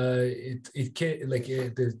 Plus, it can, like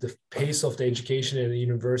the pace of the education at the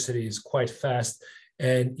university is quite fast.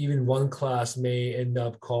 And even one class may end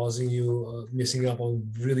up causing you missing up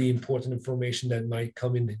on really important information that might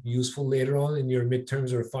come in useful later on in your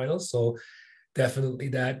midterms or finals. So definitely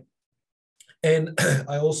that. And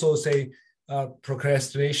I also say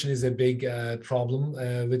procrastination is a big problem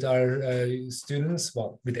with our students.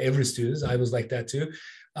 Well, with every student. I was like that too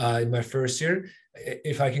in my first year.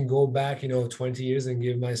 If I can go back, 20 years and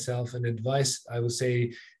give myself an advice, I would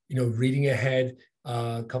say, reading ahead,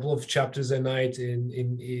 a couple of chapters a night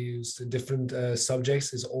in different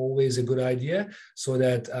subjects is always a good idea, so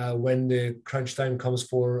that when the crunch time comes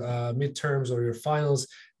for midterms or your finals,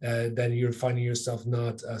 then you're finding yourself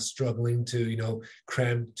not struggling to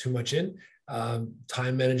cram too much in.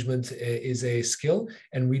 Time management is a skill,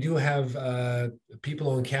 and we do have people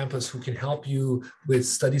on campus who can help you with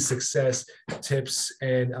study success tips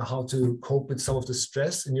and how to cope with some of the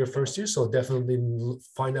stress in your first year. So definitely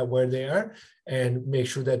find out where they are and make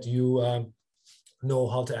sure that you know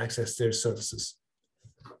how to access their services.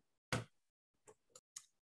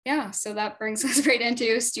 Yeah, so that brings us right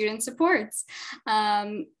into student supports.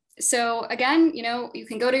 So again, you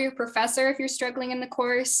can go to your professor if you're struggling in the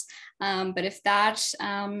course, but if that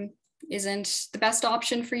isn't the best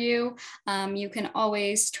option for you, you can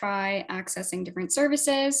always try accessing different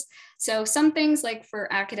services. So some things like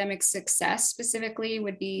for academic success specifically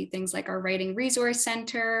would be things like our writing resource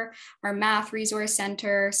center, our math resource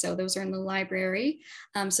center. So those are in the library.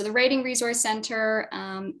 So the writing resource center,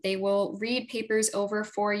 they will read papers over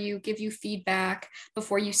for you, give you feedback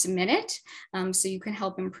before you submit it. So you can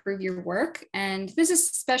help improve your work. And this is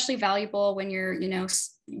especially valuable when you're,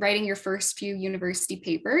 writing your first few university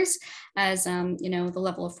papers, as you know, the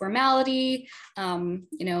level of formality, you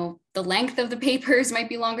know, the length of the papers might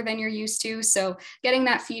be longer than you're used to. So getting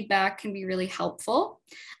that feedback can be really helpful.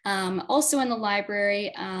 Also in the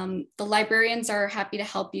library, the librarians are happy to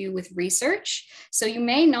help you with research. So you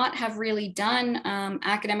may not have really done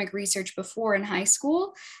academic research before in high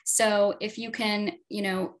school. So if you can, you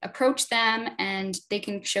know, approach them and they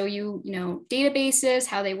can show you, you know, databases,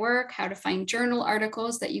 how they work, how to find journal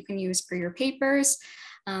articles that you can use for your papers.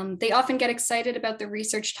 They often get excited about the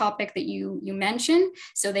research topic that you mentioned.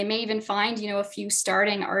 So they may even find, you know, a few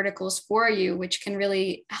starting articles for you, which can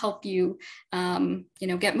really help you, you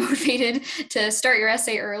know, get motivated to start your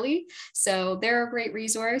essay early. So they're a great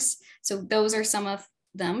resource. So those are some of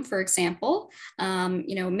them, for example.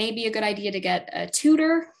 You know, maybe a good idea to get a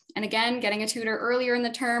tutor. And again, getting a tutor earlier in the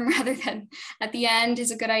term rather than at the end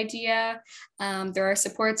is a good idea. There are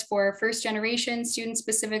supports for first generation students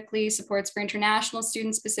specifically, supports for international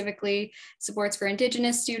students specifically, supports for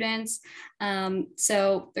Indigenous students.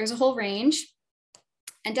 So there's a whole range.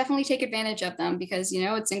 And definitely take advantage of them because, you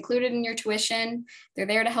know, it's included in your tuition. They're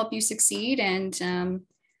there to help you succeed. And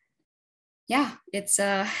yeah, it's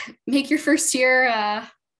make your first year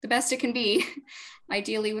the best it can be,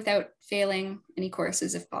 ideally without failing any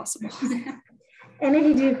courses if possible. And if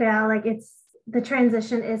you do fail, like the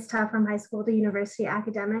transition is tough from high school to university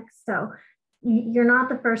academics. So you're not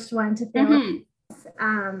the first one to fail.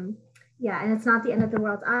 Mm-hmm. Yeah, and it's not the end of the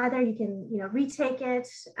world either. You can, you know, retake it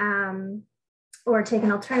or take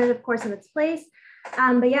an alternative course in its place.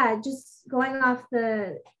 But yeah, just going off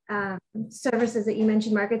the services that you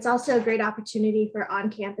mentioned, Mark, it's also a great opportunity for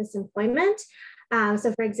on-campus employment.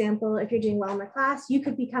 So for example, if you're doing well in the class, you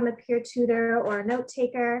could become a peer tutor or a note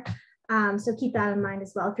taker. So keep that in mind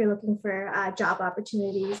as well if you're looking for job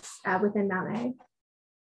opportunities within Mount A.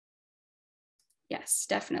 Yes,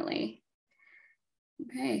 definitely.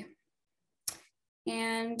 Okay.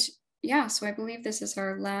 And yeah, so I believe this is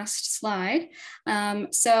our last slide.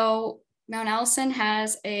 So Mount Allison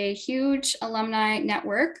has a huge alumni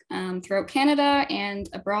network throughout Canada and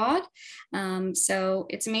abroad. So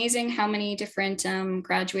it's amazing how many different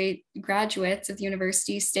graduates of the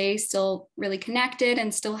university stay still really connected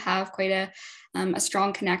and still have quite a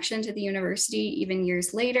strong connection to the university even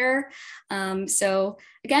years later. So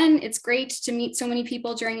again, it's great to meet so many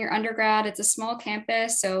people during your undergrad. It's a small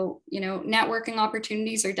campus, so, you know, networking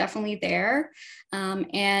opportunities are definitely there.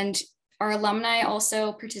 And our alumni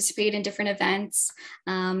also participate in different events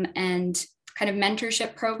and kind of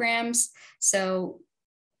mentorship programs. So,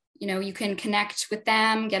 you know, you can connect with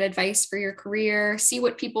them, get advice for your career, see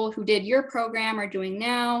what people who did your program are doing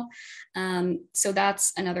now. So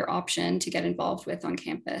that's another option to get involved with on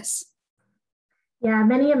campus. Yeah,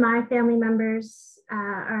 many of my family members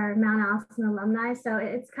are Mount Allison alumni. So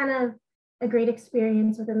it's kind of a great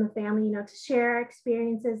experience within the family, you know, to share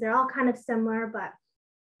experiences. They're all kind of similar, but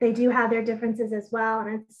they do have their differences as well.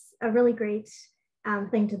 And it's a really great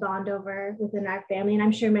thing to bond over within our family. And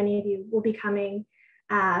I'm sure many of you will be coming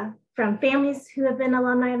from families who have been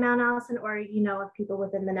alumni of Mount Allison, or, you know, of people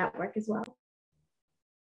within the network as well.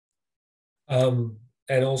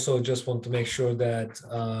 And also just want to make sure that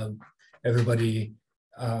everybody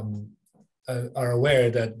are aware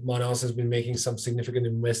that Mount Allison has been making some significant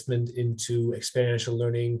investment into experiential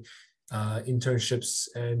learning, internships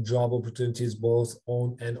and job opportunities both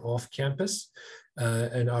on and off campus,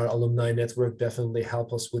 and our alumni network definitely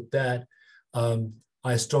help us with that.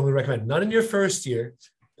 I strongly recommend, not in your first year,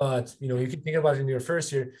 but, you know, you can think about it in your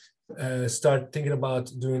first year, start thinking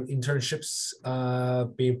about doing internships,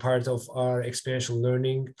 being part of our experiential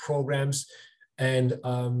learning programs, and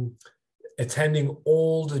attending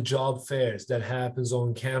all the job fairs that happens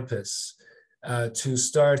on campus. To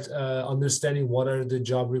start understanding what are the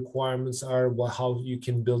job requirements are, how you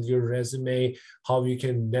can build your resume, how you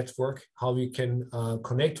can network, how you can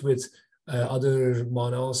connect with other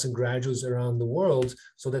Mount Allison graduates around the world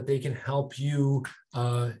so that they can help you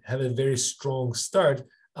have a very strong start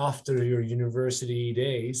after your university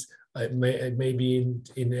days. It may be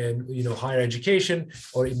in you know, higher education,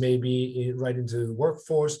 or it may be right into the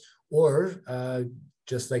workforce, or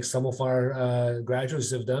just like some of our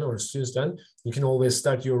graduates have done or students done, you can always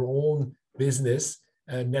start your own business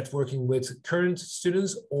networking with current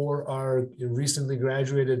students or our recently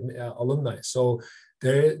graduated alumni. So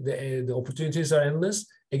the opportunities are endless.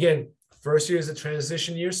 Again, first year is a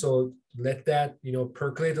transition year, so let that, you know,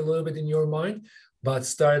 percolate a little bit in your mind, but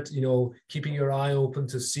start, you know, keeping your eye open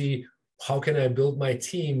to see how can I build my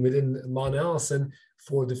team within Mount Allison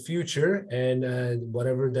for the future, and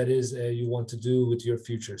whatever that is you want to do with your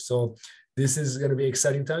future. So this is going to be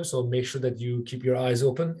exciting time. So make sure that you keep your eyes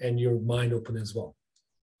open and your mind open as well.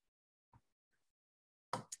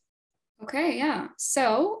 Okay, yeah.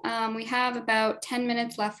 So we have about 10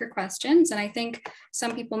 minutes left for questions. And I think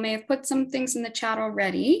some people may have put some things in the chat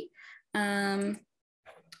already. And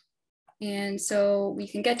so we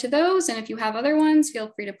can get to those. And if you have other ones,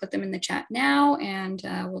 feel free to put them in the chat now, and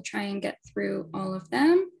we'll try and get through all of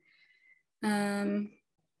them.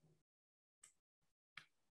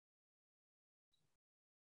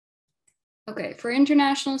 Okay, for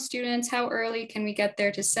international students, how early can we get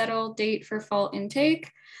there to settle? Date for fall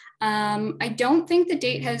intake? I don't think the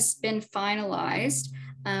date has been finalized,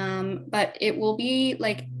 but it will be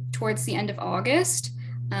like towards the end of August,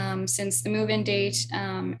 since the move-in date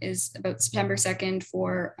is about September 2nd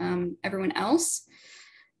for everyone else.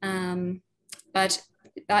 But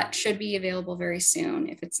that should be available very soon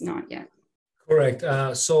if it's not yet. Correct.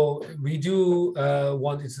 So we do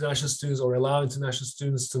want international students, or allow international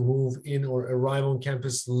students, to move in or arrive on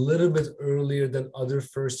campus a little bit earlier than other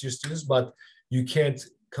first-year students, but you can't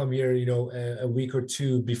come here, you know, a week or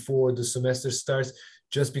two before the semester starts,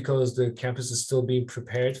 just because the campus is still being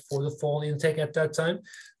prepared for the fall intake at that time.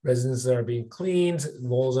 Residences are being cleaned,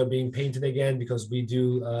 walls are being painted again, because we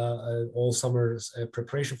do all summer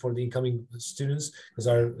preparation for the incoming students, because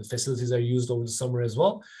our facilities are used over the summer as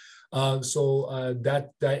well.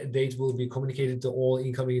 That date will be communicated to all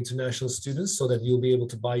incoming international students, so that you'll be able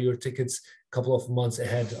to buy your tickets a couple of months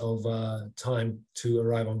ahead of time to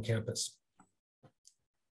arrive on campus.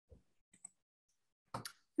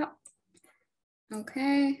 Yep.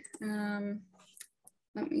 Okay,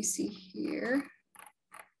 let me see here.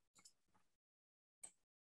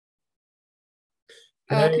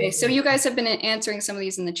 Okay, so you guys have been answering some of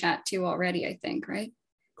these in the chat too already, I think, right?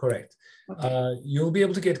 Correct. Okay. You'll be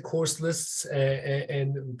able to get course lists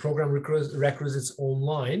and program requisites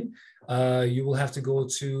online. You will have to go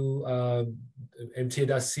to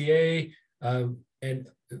mta.ca, and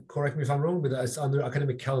correct me if I'm wrong, but it's under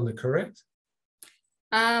academic calendar, correct?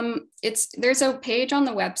 There's a page on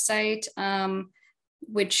the website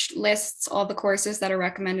which lists all the courses that are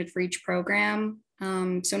recommended for each program.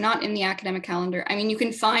 So not in the academic calendar. I mean, you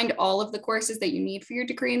can find all of the courses that you need for your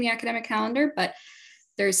degree in the academic calendar, but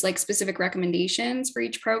there's like specific recommendations for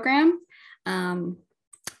each program.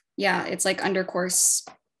 Yeah, it's like under course,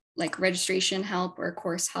 like registration help or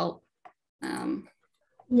course help.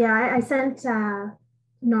 Yeah, I sent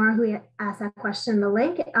Nora, who asked that question, the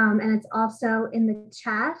link, and it's also in the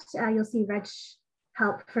chat. You'll see reg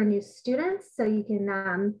help for new students, so you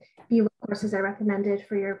can view what courses are recommended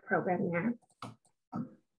for your program there.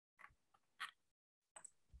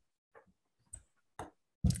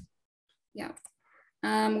 Yeah.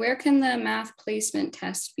 Where can the math placement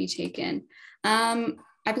test be taken?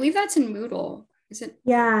 I believe that's in Moodle. Is it?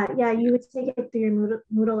 Yeah, you would take it through your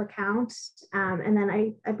Moodle account. And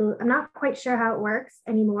then I'm not quite sure how it works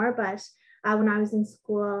anymore, but when I was in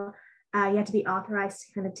school, you had to be authorized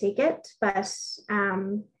to kind of take it. But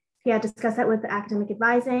yeah, discuss that with the academic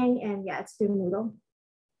advising, and yeah, it's through Moodle.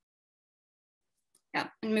 Yeah,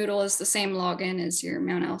 and Moodle is the same login as your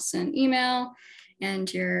Mount Allison email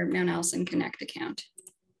and your Mount Allison Connect account.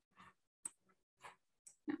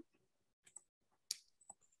 Yeah.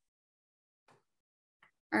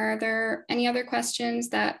 Are there any other questions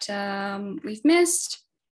that we've missed,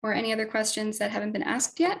 or any other questions that haven't been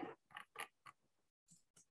asked yet?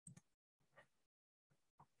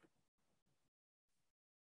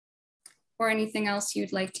 Or anything else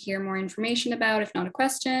you'd like to hear more information about? If not a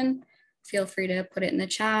question, feel free to put it in the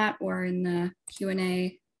chat or in the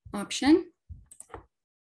Q&A option.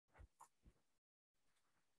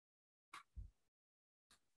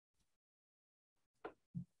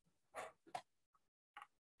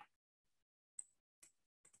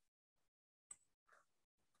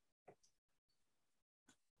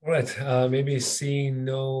 All right, maybe seeing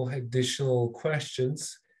no additional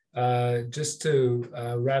questions, just to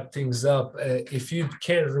wrap things up, if you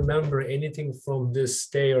can't remember anything from this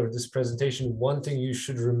day or this presentation, one thing you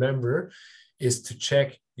should remember is to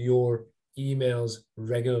check your emails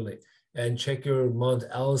regularly, and check your Mount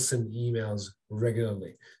Allison emails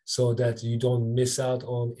regularly, so that you don't miss out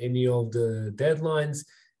on any of the deadlines,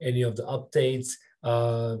 any of the updates,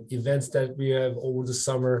 events that we have over the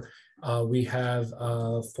summer. We have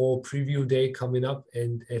Fall Preview Day coming up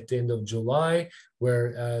at the end of July,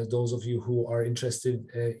 where those of you who are interested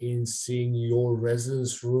in seeing your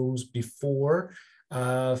residence rooms before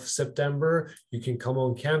September, you can come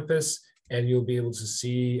on campus and you'll be able to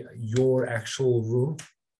see your actual room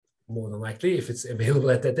more than likely, if it's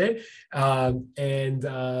available at that day.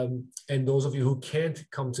 And those of you who can't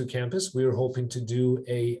come to campus, we're hoping to do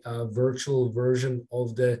a virtual version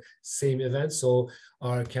of the same event. So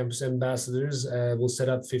our campus ambassadors will set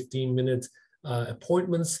up 15-minute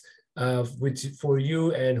appointments for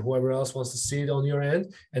you and whoever else wants to see it on your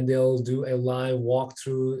end, and they'll do a live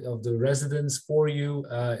walkthrough of the residence for you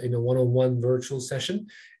in a one-on-one virtual session,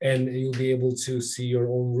 and you'll be able to see your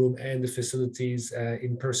own room and the facilities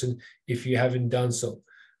in person if you haven't done so.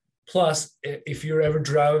 Plus, if you're ever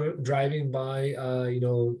driving by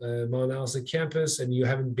Mount Allison campus and you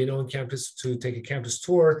haven't been on campus to take a campus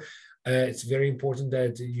tour, it's very important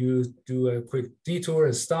that you do a quick detour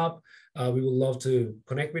and stop. We would love to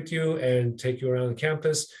connect with you and take you around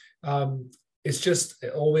campus. It's just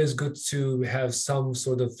always good to have some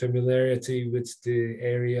sort of familiarity with the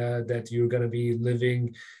area that you're going to be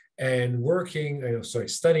living and working,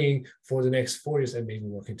 studying for the next 4 years, and maybe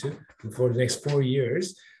working too, for the next 4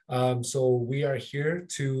 years. So we are here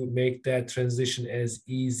to make that transition as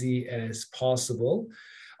easy as possible.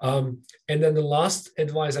 And then the last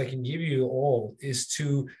advice I can give you all is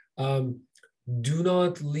to do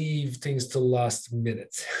not leave things to last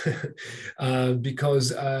minute,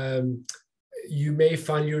 because you may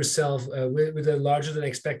find yourself with a larger than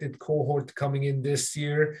expected cohort coming in this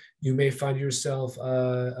year. You may find yourself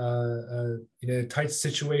in a tight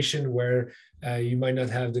situation where you might not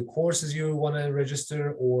have the courses you want to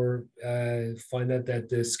register, or find out that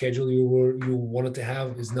the schedule you wanted to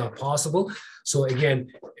have is not possible. So again,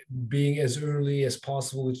 being as early as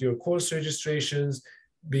possible with your course registrations,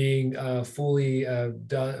 being fully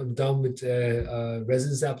done with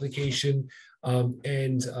residence application,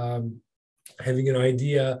 and having an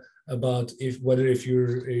idea about whether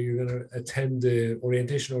you're going to attend the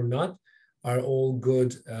orientation or not, are all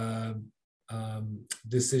good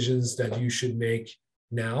decisions that you should make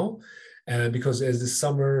now. Because as the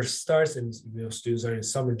summer starts and students are in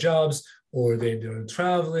summer jobs, or they're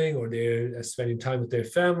traveling, or they're spending time with their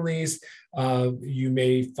families, you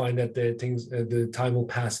may find that the time will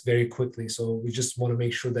pass very quickly. So we just want to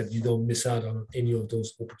make sure that you don't miss out on any of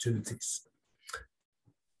those opportunities.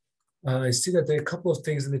 I see that there are a couple of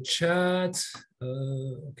things in the chat.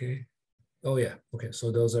 Okay. Oh yeah. Okay.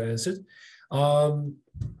 So those are answered.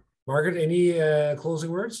 Margaret, any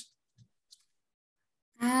closing words?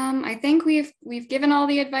 I think we've given all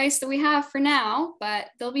the advice that we have for now, but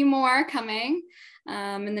there'll be more coming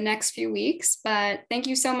in the next few weeks. But thank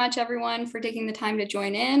you so much, everyone, for taking the time to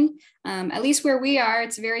join in. At least where we are,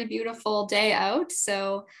 it's a very beautiful day out.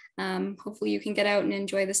 So hopefully you can get out and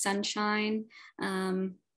enjoy the sunshine.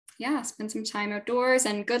 Yeah, spend some time outdoors,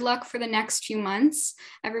 and good luck for the next few months,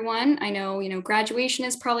 everyone. I know, graduation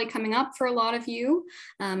is probably coming up for a lot of you,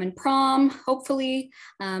 and prom, hopefully.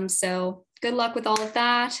 So good luck with all of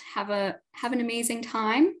that. Have an amazing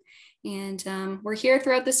time. And we're here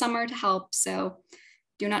throughout the summer to help. So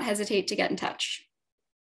do not hesitate to get in touch.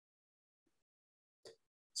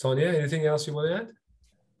 Sonia, anything else you want to add?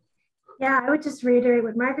 Yeah, I would just reiterate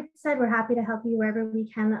what Margaret said. We're happy to help you wherever we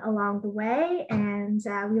can along the way. And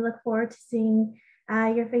we look forward to seeing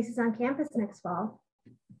your faces on campus next fall.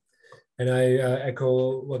 And I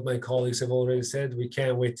echo what my colleagues have already said. We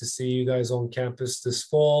can't wait to see you guys on campus this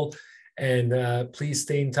fall. And please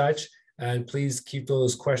stay in touch, and please keep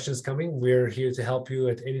those questions coming. We're here to help you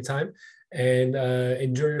at any time. And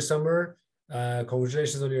enjoy your summer.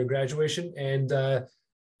 Congratulations on your graduation.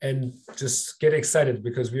 And just get excited,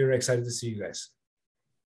 because we are excited to see you guys.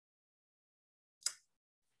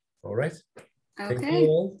 All right. Okay. Thank you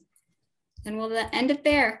all. And we'll end it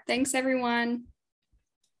there. Thanks, everyone.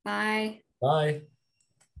 Bye. Bye.